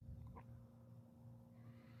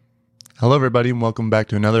Hello, everybody, and welcome back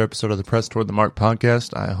to another episode of the Press Toward the Mark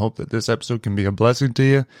podcast. I hope that this episode can be a blessing to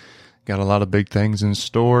you. Got a lot of big things in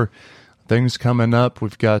store, things coming up.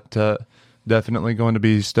 We've got definitely going to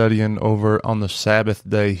be studying over on the Sabbath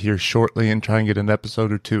day here shortly and try and get an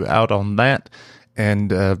episode or two out on that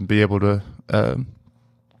and be able to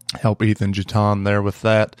help Ethan Jatan there with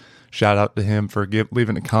that. Shout out to him for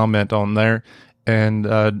leaving a comment on there. And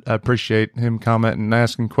I appreciate him commenting and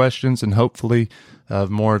asking questions, and hopefully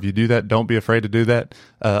more of you do that. Don't be afraid to do that.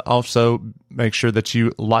 Also, make sure that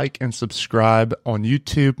you like and subscribe on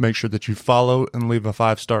YouTube. Make sure that you follow and leave a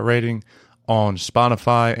 5-star rating on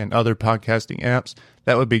Spotify and other podcasting apps.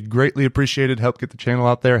 That would be greatly appreciated. Help get the channel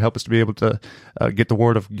out there. Help us to be able to get the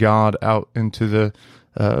word of God out into the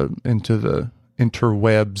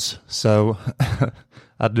interwebs. So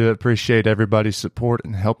I do appreciate everybody's support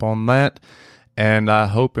and help on that. And I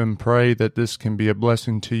hope and pray that this can be a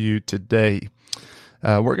blessing to you today.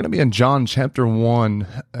 We're going to be in John chapter 1.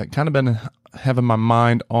 Kind of been having my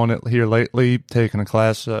mind on it here lately, taking a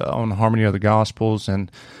class on harmony of the Gospels, and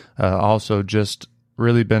also just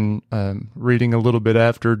really been reading a little bit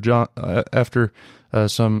after John,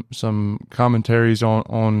 some commentaries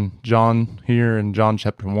on John here in John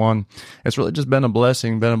chapter 1. It's really just been a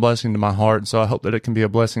blessing to my heart. So I hope that it can be a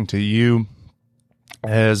blessing to you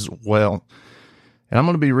as well. And I'm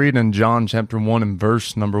going to be reading John chapter 1 and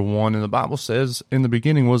verse number 1. And the Bible says, "In the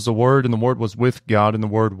beginning was the Word, and the Word was with God, and the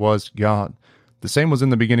Word was God. The same was in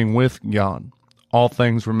the beginning with God. All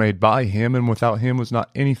things were made by him, and without him was not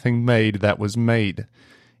anything made that was made.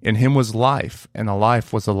 In him was life, and the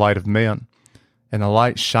life was the light of men. And the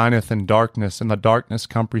light shineth in darkness, and the darkness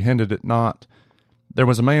comprehended it not. There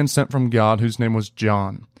was a man sent from God, whose name was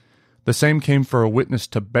John. The same came for a witness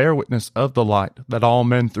to bear witness of the light, that all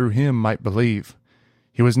men through him might believe.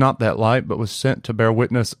 He was not that light, but was sent to bear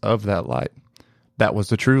witness of that light. That was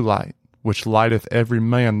the true light, which lighteth every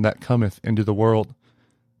man that cometh into the world.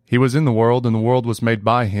 He was in the world, and the world was made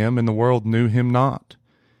by him, and the world knew him not.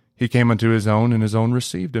 He came unto his own, and his own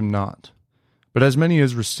received him not. But as many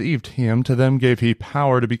as received him, to them gave he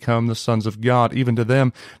power to become the sons of God, even to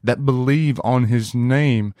them that believe on his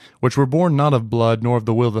name, which were born not of blood, nor of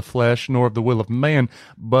the will of the flesh, nor of the will of man,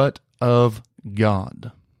 but of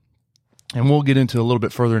God." And we'll get into a little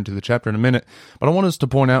bit further into the chapter in a minute, but I want us to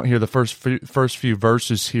point out here the first few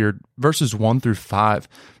verses here, verses 1 through 5.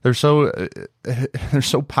 They're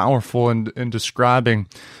so powerful in describing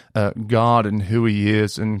God and who He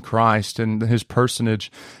is in Christ and His personage.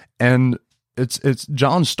 And it's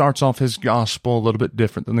John starts off his gospel a little bit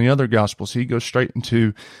different than the other gospels. He goes straight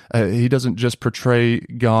into he doesn't just portray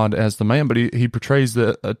God as the man, but he portrays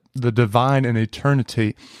the divine and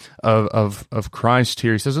eternity of Christ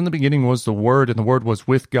here. He says, "In the beginning was the Word, and the Word was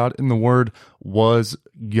with God, and the Word was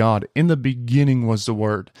God. In the beginning was the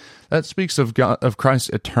Word." That speaks of God, of Christ's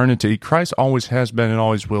eternity. Christ always has been and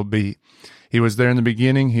always will be. He was there in the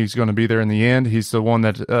beginning. He's going to be there in the end. He's the one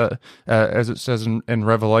that, as it says in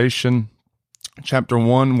Revelation chapter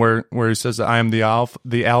 1, where he says, "I am the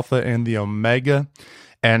Alpha and the Omega,"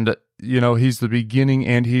 and He's the beginning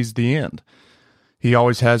and He's the end. He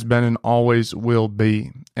always has been and always will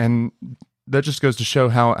be, and that just goes to show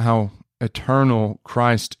how eternal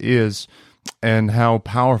Christ is, and how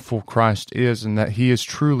powerful Christ is, and that He is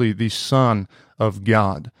truly the Son of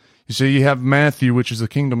God. You see, you have Matthew, which is the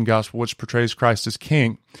kingdom gospel, which portrays Christ as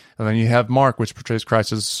king. And then you have Mark, which portrays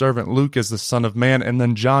Christ as a servant. Luke as the Son of Man. And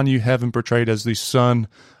then John, you have him portrayed as the Son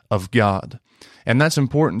of God. And that's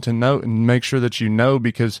important to note and make sure that you know,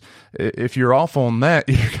 because if you're off on that,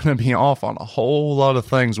 you're going to be off on a whole lot of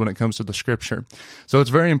things when it comes to the Scripture. So it's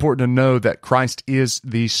very important to know that Christ is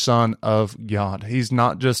the Son of God. He's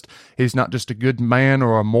not just a good man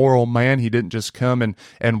or a moral man. He didn't just come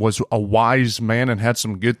and was a wise man and had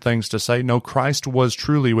some good things to say. No, Christ was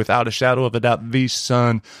truly, without a shadow of a doubt, the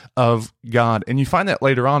Son of God. And you find that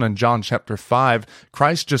later on in John chapter 5.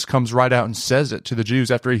 Christ just comes right out and says it to the Jews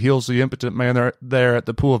after He heals the impotent man there at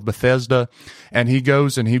the pool of Bethesda, and He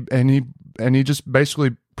goes and he just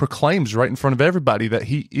basically proclaims right in front of everybody that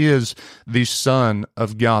He is the Son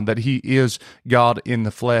of God, that He is God in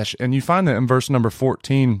the flesh. And you find that in verse number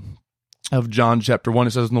 14 of John chapter 1,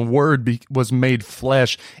 it says, "And the Word was made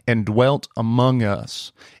flesh and dwelt among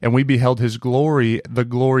us, and we beheld His glory, the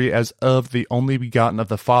glory as of the only begotten of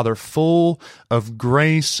the Father, full of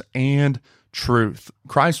grace and truth.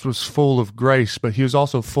 Christ was full of grace, but he was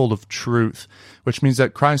also full of truth, which means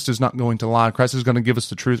that Christ is not going to lie. Christ is going to give us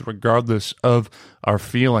the truth regardless of our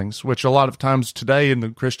feelings, which a lot of times today in the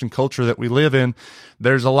Christian culture that we live in,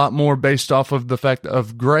 there's a lot more based off of the fact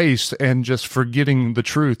of grace and just forgetting the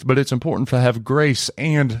truth. But it's important to have grace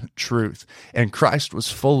and truth. And Christ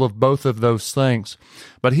was full of both of those things.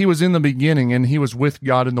 But he was in the beginning, and he was with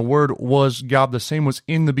God, and the Word was God. The same was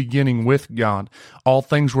in the beginning with God. All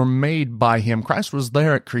things were made by him. Christ was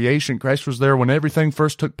there at creation. Christ was there when everything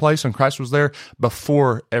first took place, and Christ was there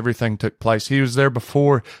before everything took place. He was there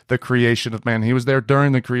before the creation of man. He was there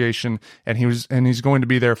during the creation, and he's going to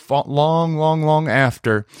be there long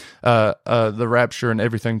after the rapture and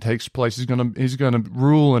everything takes place. He's going to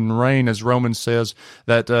rule and reign, as Romans says,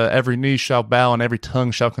 that every knee shall bow and every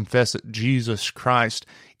tongue shall confess that Jesus Christ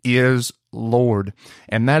is Lord.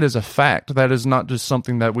 And that is a fact. That is not just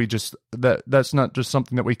something that that's not just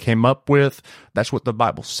something that we came up with. That's what the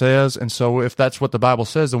Bible says. And so if that's what the Bible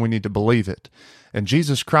says, then we need to believe it. And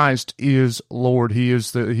Jesus Christ is Lord. He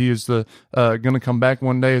is going to come back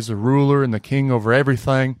one day as the ruler and the king over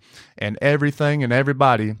everything and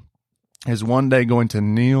everybody is one day going to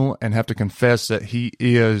kneel and have to confess that he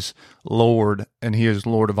is Lord and he is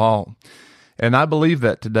Lord of all. And I believe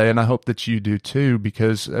that today, and I hope that you do too,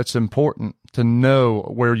 because it's important to know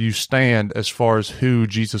where you stand as far as who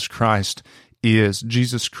Jesus Christ is.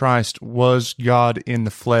 Jesus Christ was God in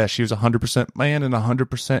the flesh. He was 100% man and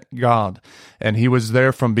 100% God. And he was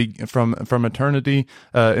there from eternity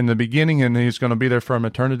in the beginning, and he's going to be there from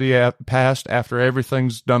eternity past after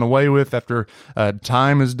everything's done away with, after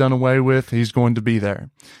time is done away with. He's going to be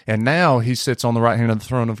there. And now he sits on the right hand of the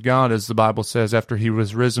throne of God, as the Bible says, after he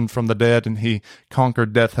was risen from the dead and he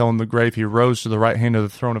conquered death, hell, and the grave. He rose to the right hand of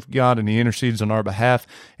the throne of God, and he intercedes on our behalf.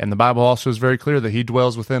 And the Bible also is very clear that he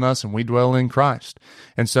dwells within us and we dwell in Christ.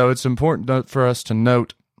 And so it's important for us to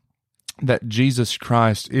note that Jesus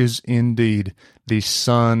Christ is indeed the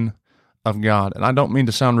Son of God. And I don't mean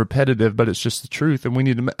to sound repetitive, but it's just the truth. And we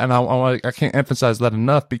need to, and I can't emphasize that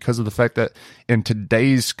enough, because of the fact that in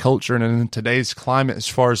today's culture and in today's climate, as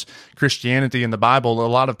far as Christianity and the Bible, a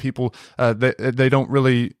lot of people, they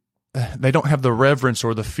don't have the reverence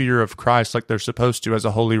or the fear of Christ like they're supposed to as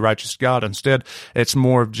a holy, righteous God. Instead, it's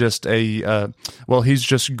more of just he's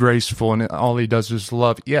just graceful and all he does is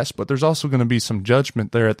love. Yes, but there's also going to be some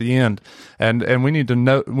judgment there at the end. And we need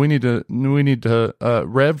to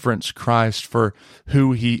reverence Christ for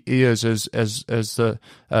who he is as the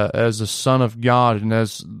Son of God and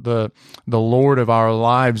as the Lord of our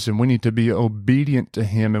lives. And we need to be obedient to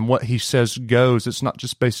him, and what he says goes. It's not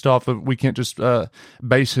just based off of, we can't just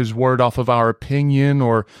base his word off of our opinion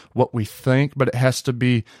or what we think, but it has to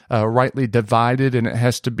be rightly divided, and it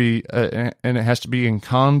has to be in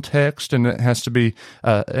context, and it has to be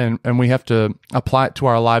and we have to apply it to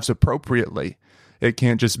our lives appropriately. It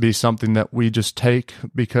can't just be something that we just take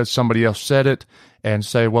because somebody else said it and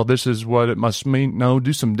say, well, this is what it must mean. No,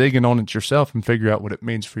 do some digging on it yourself and figure out what it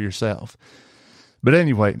means for yourself. But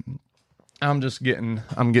anyway, I'm getting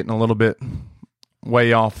a little bit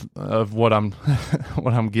way off of what I'm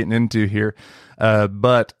getting into here.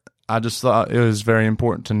 But I just thought it was very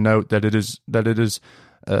important to note that it's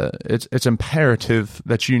imperative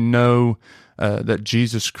that you know that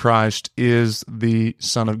Jesus Christ is the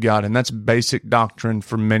Son of God. And that's basic doctrine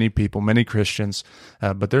for many people, many Christians.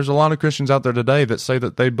 But there's a lot of Christians out there today that say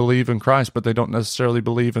that they believe in Christ, but they don't necessarily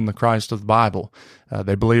believe in the Christ of the Bible.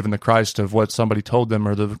 They believe in the Christ of what somebody told them,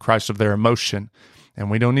 or the Christ of their emotion. And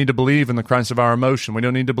we don't need to believe in the Christ of our emotion. We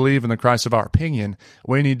don't need to believe in the Christ of our opinion.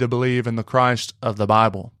 We need to believe in the Christ of the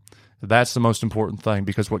Bible. That's the most important thing,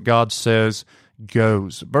 because what God says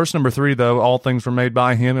goes. Verse number 3, though, all things were made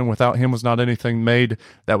by him, and without him was not anything made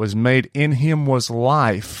that was made. In him was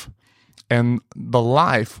life, and the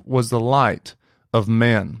life was the light of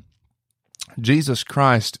men. Jesus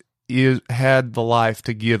Christ had the life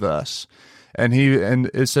to give us. And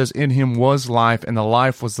it says, in him was life, and the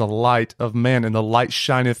life was the light of men, and the light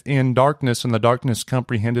shineth in darkness, and the darkness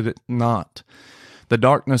comprehended it not. The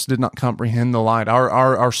darkness did not comprehend the light.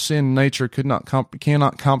 Our sin nature cannot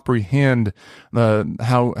comprehend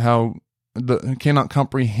cannot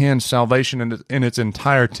comprehend salvation in its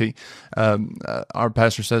entirety. Our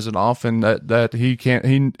pastor says it often that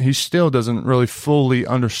he still doesn't really fully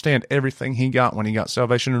understand everything he got when he got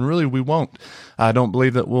salvation, and really we won't. I don't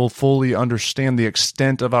believe that we'll fully understand the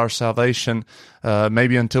extent of our salvation,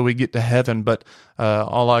 maybe until we get to heaven. But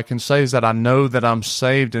all I can say is that I know that I'm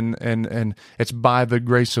saved, and it's by the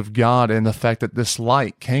grace of God and the fact that this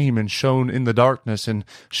light came and shone in the darkness and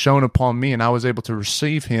shone upon me, and I was able to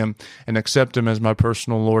receive him and accept him as my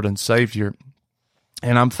personal Lord and Savior.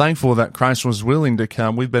 And I'm thankful that Christ was willing to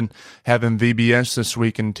come. We've been having VBS this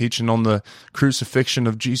week and teaching on the crucifixion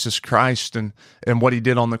of Jesus Christ and what he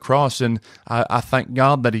did on the cross. And I thank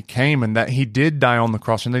God that he came and that he did die on the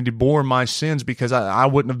cross and that he bore my sins, because I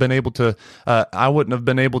wouldn't have been able to,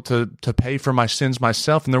 to pay for my sins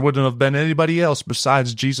myself. And there wouldn't have been anybody else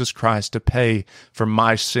besides Jesus Christ to pay for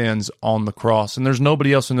my sins on the cross. And there's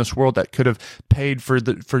nobody else in this world that could have paid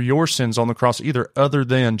for your sins on the cross either, other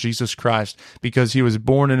than Jesus Christ, because he was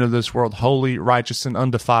born into this world holy, righteous, and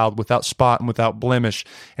undefiled, without spot and without blemish.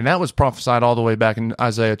 And that was prophesied all the way back in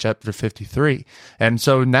Isaiah chapter 53. And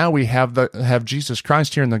so now we have Jesus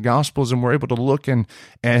Christ here in the Gospels, and we're able to look and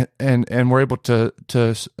we're able to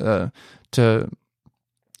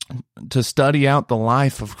study out the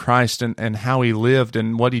life of Christ and how he lived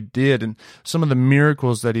and what he did and some of the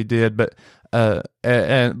miracles that he did. But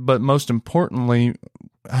most importantly,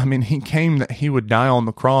 I mean, he came that he would die on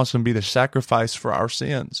the cross and be the sacrifice for our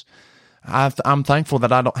sins. I'm thankful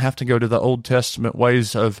that I don't have to go to the Old Testament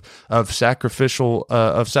ways of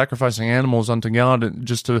sacrificing animals unto God and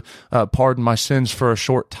just to pardon my sins for a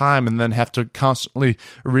short time, and then have to constantly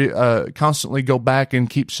go back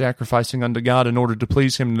and keep sacrificing unto God in order to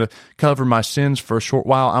please him, to cover my sins for a short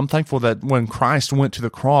while. I'm thankful that when Christ went to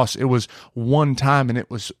the cross, it was one time and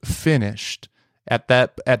it was finished. At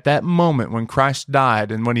that moment when Christ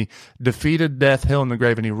died and when he defeated death, hell, and the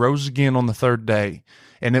grave, and he rose again on the third day,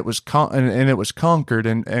 and it was conquered,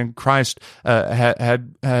 and Christ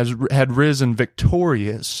had risen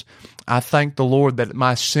victorious. I thank the Lord that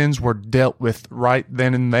my sins were dealt with right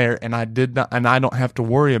then and there, and I don't have to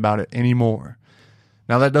worry about it anymore.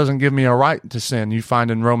 Now that doesn't give me a right to sin. You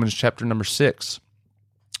find in Romans chapter number 6.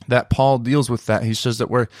 That Paul deals with that. He says that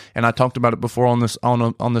and I talked about it before on this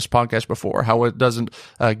podcast before, how it doesn't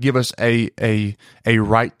give us a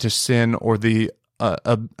right to sin or the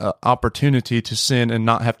opportunity to sin and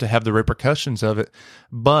not have to have the repercussions of it,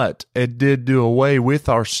 but it did do away with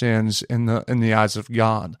our sins in the eyes of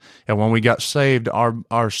God. And when we got saved,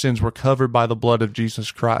 our sins were covered by the blood of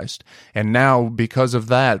Jesus Christ. And now, because of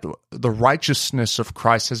that, the righteousness of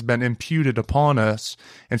Christ has been imputed upon us.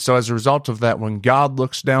 And so as a result of that, when God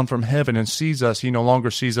looks down from heaven and sees us, he no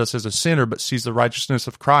longer sees us as a sinner, but sees the righteousness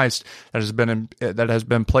of Christ that has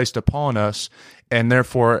been placed upon us. And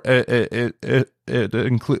therefore, it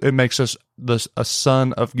makes us a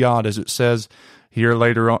son of God, as it says here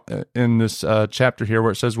later on in this chapter here,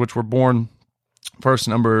 where it says, which were born, verse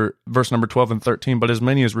number 12 and 13, but as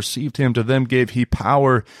many as received him, to them gave he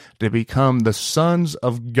power to become the sons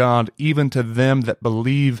of God, even to them that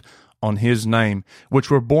believe on his name,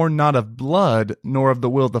 which were born not of blood, nor of the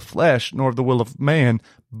will of the flesh, nor of the will of man,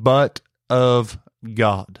 but of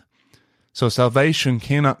God. So salvation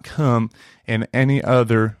cannot come in any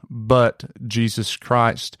other but Jesus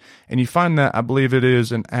Christ. And you find that, I believe it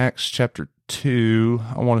is in Acts chapter 2,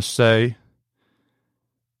 I want to say.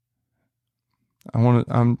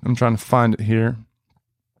 I'm trying to find it here.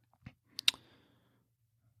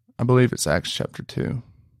 I believe it's Acts chapter 2,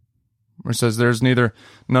 where it says, there's none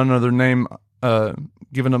other name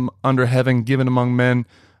given under heaven, given among men,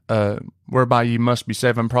 whereby ye must be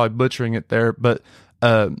saved. I'm probably butchering it there, but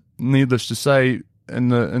needless to say, in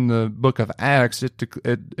the book of Acts,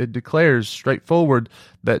 it declares straightforward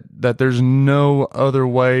that there's no other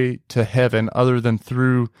way to heaven other than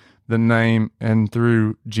through the name and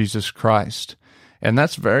through Jesus Christ. And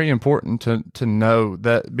that's very important to know,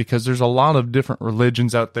 that because there's a lot of different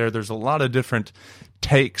religions out there. There's a lot of different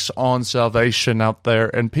takes on salvation out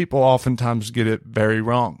there, and people oftentimes get it very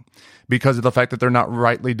wrong because of the fact that they're not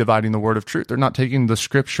rightly dividing the word of truth. They're not taking the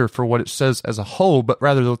scripture for what it says as a whole, but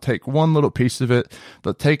rather they'll take one little piece of it,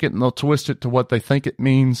 they'll take it and they'll twist it to what they think it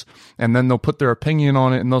means, and then they'll put their opinion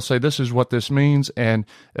on it, and they'll say, this is what this means, and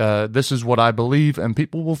this is what I believe, and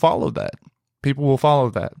people will follow that. People will follow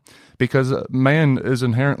that because man is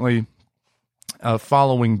inherently a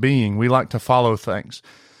following being. We like to follow things.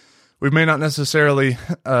 We may not necessarily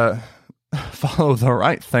follow the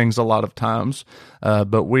right things a lot of times,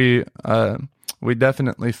 but we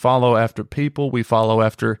definitely follow after people. We follow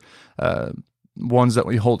after ones that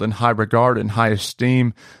we hold in high regard and high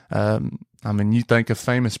esteem. I mean, you think of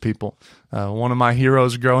famous people. One of my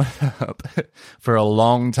heroes growing up for a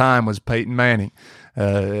long time was Peyton Manning.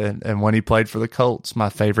 And when he played for the Colts, my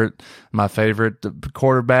favorite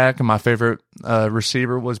quarterback and my favorite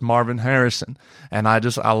receiver was Marvin Harrison. And I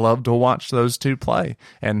love to watch those two play.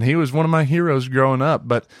 And he was one of my heroes growing up.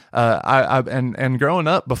 But and growing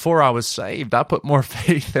up, before I was saved, I put more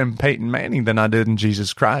faith in Peyton Manning than I did in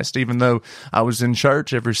Jesus Christ, even though I was in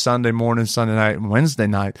church every Sunday morning, Sunday night, and Wednesday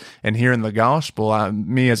night, and hearing the gospel.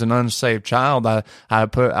 Me as an unsaved child,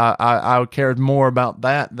 I cared more about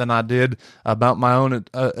that than I did about my own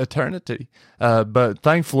eternity. But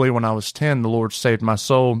thankfully, when I was 10, the Lord saved my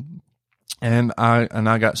soul. And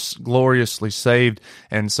I got gloriously saved,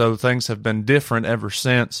 and so things have been different ever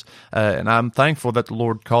since. And I'm thankful that the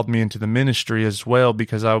Lord called me into the ministry as well,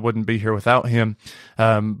 because I wouldn't be here without Him.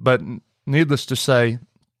 But needless to say,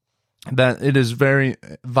 that it is very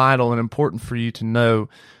vital and important for you to know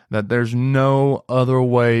that there's no other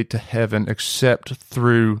way to heaven except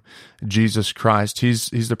through Jesus Christ. He's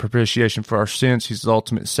the propitiation for our sins. He's the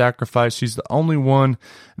ultimate sacrifice. He's the only one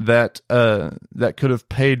that could have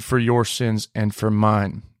paid for your sins and for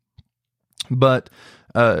mine. But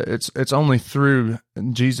it's only through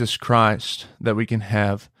Jesus Christ that we can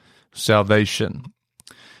have salvation.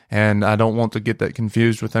 And I don't want to get that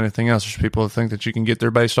confused with anything else. There's people that think that you can get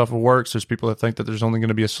there based off of works. There's people that think that there's only going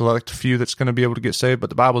to be a select few that's going to be able to get saved. But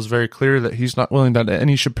the Bible is very clear that He's not willing that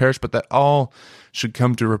any should perish, but that all should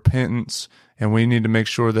come to repentance. And we need to make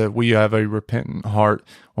sure that we have a repentant heart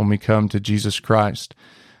when we come to Jesus Christ.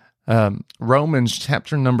 Romans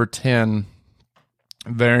chapter number 10,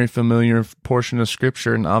 very familiar portion of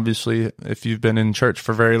Scripture, and obviously if you've been in church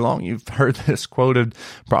for very long, you've heard this quoted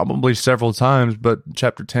probably several times, but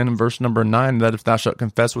chapter 10 and verse number 9, that if thou shalt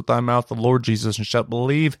confess with thy mouth the Lord Jesus, and shalt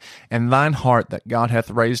believe in thine heart that God hath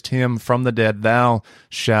raised Him from the dead, thou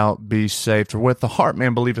shalt be saved. For with the heart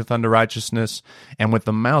man believeth unto righteousness, and with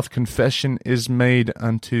the mouth confession is made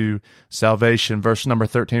unto salvation. Verse number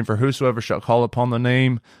 13, for whosoever shall call upon the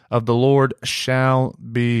name of the Lord shall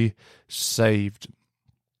be saved.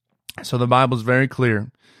 So the Bible is very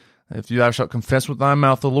clear. If thou shalt confess with thy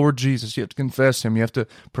mouth the Lord Jesus, you have to confess Him. You have to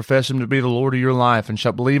profess Him to be the Lord of your life, and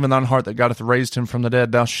shalt believe in thine heart that God hath raised Him from the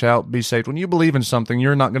dead, thou shalt be saved. When you believe in something,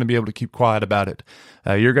 you're not going to be able to keep quiet about it.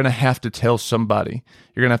 You're going to have to tell somebody.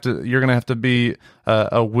 You're going to have to be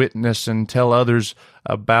a witness and tell others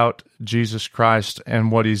about Jesus Christ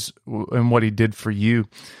and what He did for you.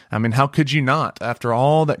 I mean, how could you not? After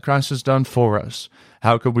all that Christ has done for us,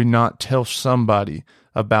 how could we not tell somebody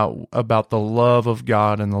about the love of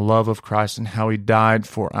God and the love of Christ and how He died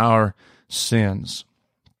for our sins?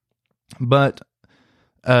 But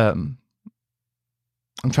I'm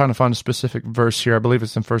trying to find a specific verse here. I believe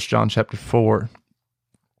it's in 1 John chapter 4.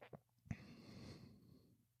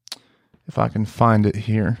 If I can find it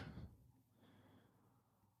here.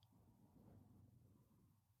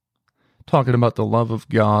 Talking about the love of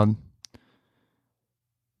God.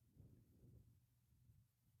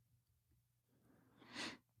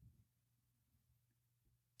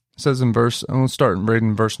 It says I'm going to start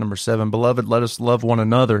reading verse number 7. Beloved, let us love one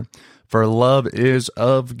another, for love is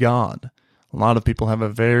of God. A lot of people have a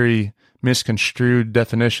very misconstrued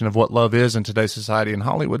definition of what love is in today's society, and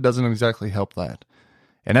Hollywood doesn't exactly help that.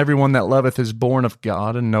 And everyone that loveth is born of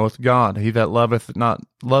God and knoweth God. He that loveth not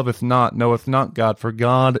knoweth not God, for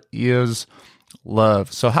God is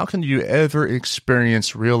love. So how can you ever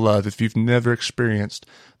experience real love if you've never experienced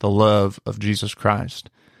the love of Jesus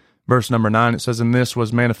Christ? Verse number 9, it says, in this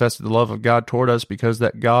was manifested the love of God toward us, because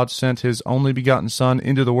that God sent His only begotten Son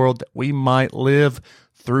into the world that we might live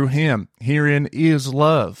through Him. Herein is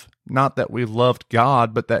love, not that we loved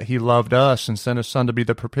God, but that He loved us and sent His Son to be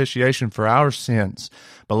the propitiation for our sins.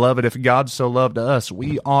 Beloved, if God so loved us,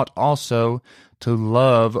 we ought also to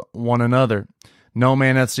love one another. No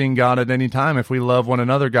man hath seen God at any time. If we love one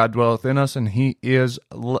another, God dwelleth in us, and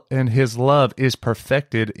His love is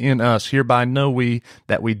perfected in us. Hereby know we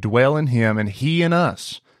that we dwell in Him, and He in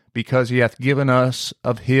us, because He hath given us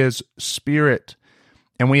of His Spirit.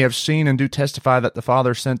 And we have seen and do testify that the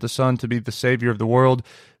Father sent the Son to be the Savior of the world.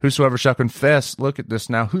 Whosoever shall confess, look at this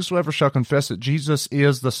now, whosoever shall confess that Jesus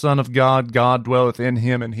is the Son of God, God dwelleth in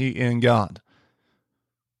Him, and He in God.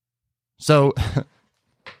 So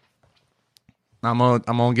I'm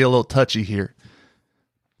gonna get a little touchy here,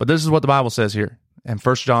 but this is what the Bible says here in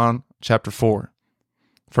 1 John chapter 4.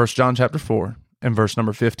 1 John chapter 4 and verse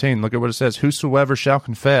number 15. Look at what it says. Whosoever shall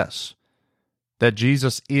confess that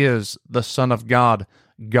Jesus is the Son of God,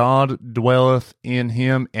 God dwelleth in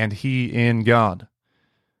Him, and He in God.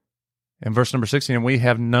 In verse number 16, and we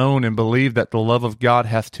have known and believed that the love of God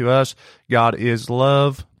hath to us. God is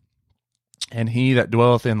love, and he that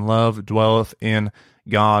dwelleth in love dwelleth in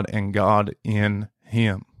God, and God in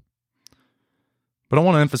him. But I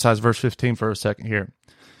want to emphasize verse 15 for a second here.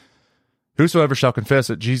 Whosoever shall confess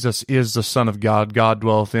that Jesus is the Son of God, God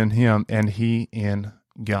dwelleth in him, and he in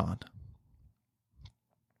God.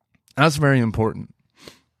 That's very important,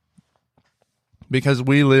 because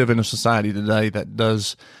we live in a society today that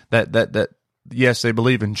does that. Yes, they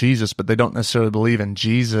believe in Jesus, but they don't necessarily believe in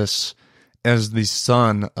Jesus as the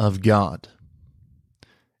Son of God.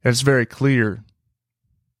 It's very clear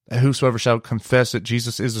that whosoever shall confess that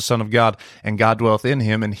Jesus is the Son of God, and God dwelleth in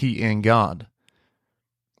him, and he in God.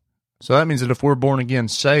 So that means that if we're born again,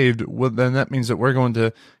 saved, well, then that means that we're going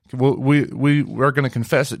to we're going to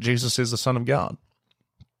confess that Jesus is the Son of God.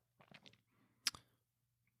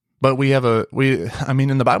 But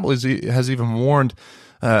in the Bible has even warned.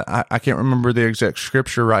 I can't remember the exact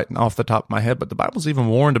scripture right off the top of my head, but the Bible's even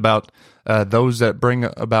warned about those that bring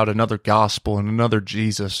about another gospel and another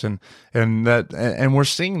Jesus, and we're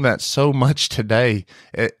seeing that so much today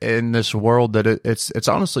in this world that it's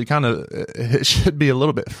honestly it should be a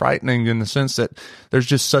little bit frightening, in the sense that there's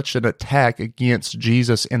just such an attack against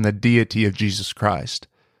Jesus and the deity of Jesus Christ.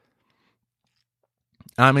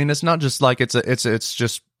 I mean, it's not just like it's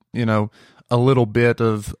just, a little bit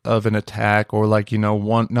of an attack, or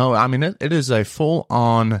it is a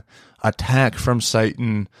full-on attack from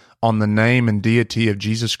Satan on the name and deity of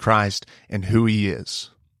Jesus Christ and who he is.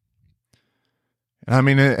 I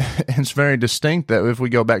mean, it's very distinct that if we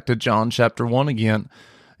go back to John chapter 1 again,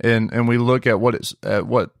 and we look at what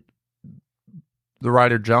the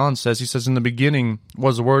writer John says, he says, in the beginning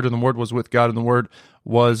was the Word, and the Word was with God, and the Word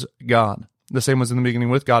was God. The same was in the beginning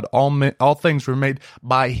with God. All things were made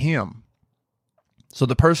by him. So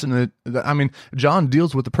John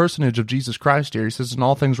deals with the personage of Jesus Christ here. He says, and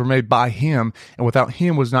all things were made by him, and without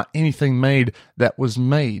him was not anything made that was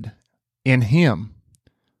made. In him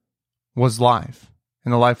was life,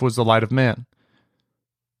 and the life was the light of men.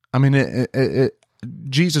 I mean,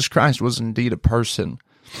 Jesus Christ was indeed a person,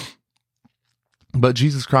 but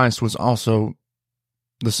Jesus Christ was also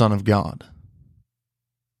the Son of God.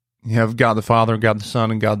 You have God the Father, God the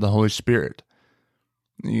Son, and God the Holy Spirit.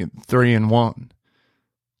 Three in one.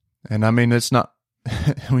 And I mean, it's not,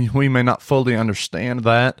 we may not fully understand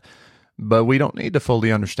that, but we don't need to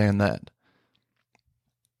fully understand that.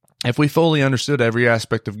 If we fully understood every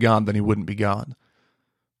aspect of God, then he wouldn't be God.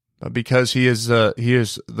 But because he is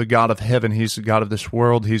the God of heaven, he's the God of this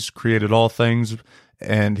world, he's created all things,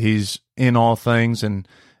 and he's in all things, and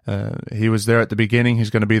he was there at the beginning,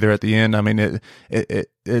 he's going to be there at the end. I mean,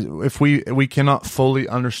 if we cannot fully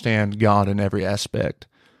understand God in every aspect,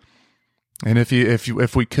 and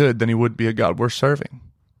if we could, then he would be a God worth serving,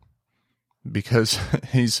 because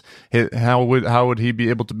how would he be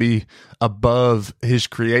able to be above his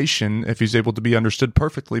creation if he's able to be understood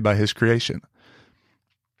perfectly by his creation?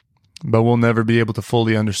 But we'll never be able to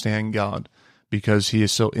fully understand God, because he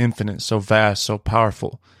is so infinite, so vast, so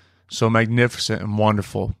powerful, so magnificent and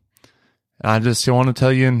wonderful. And I just want to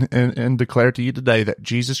tell you and declare to you today that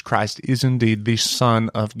Jesus Christ is indeed the Son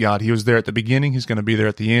of God. He was there at the beginning. He's going to be there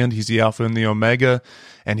at the end. He's the Alpha and the Omega,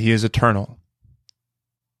 and he is eternal.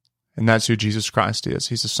 And that's who Jesus Christ is.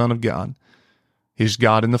 He's the Son of God. He's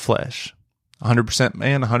God in the flesh, 100%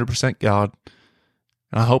 man, 100% God.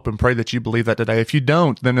 And I hope and pray that you believe that today. If you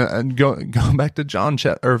don't, then go back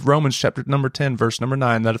to Romans chapter number 10, verse number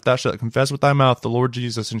 9, that if thou shalt confess with thy mouth the Lord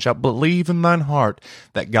Jesus, and shalt believe in thine heart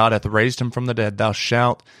that God hath raised him from the dead, thou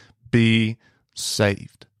shalt be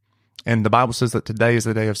saved. And the Bible says that today is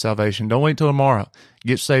the day of salvation. Don't wait till tomorrow.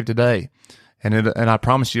 Get saved today. And I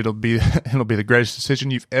promise you it'll be the greatest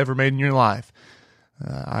decision you've ever made in your life.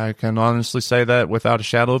 I can honestly say that without a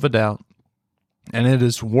shadow of a doubt. And it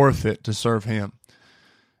is worth it to serve him.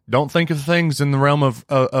 Don't think of things in the realm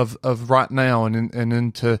of right now and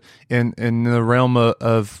in the realm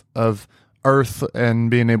of earth and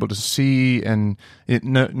being able to see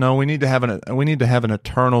we need to have an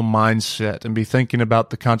eternal mindset and be thinking about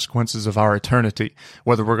the consequences of our eternity,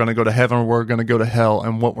 whether we're going to go to heaven or we're going to go to hell,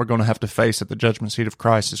 and what we're going to have to face at the judgment seat of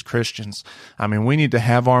Christ as Christians. I mean, we need to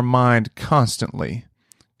have our mind constantly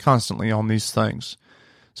on these things.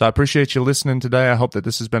 So I appreciate you listening today. I hope that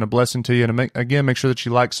this has been a blessing to you. And make sure that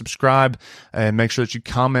you like, subscribe, and make sure that you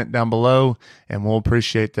comment down below, and we'll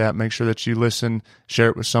appreciate that. Make sure that you listen, share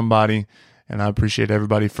it with somebody, and I appreciate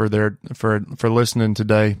everybody for listening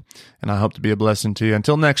today, and I hope to be a blessing to you.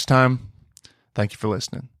 Until next time, thank you for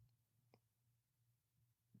listening.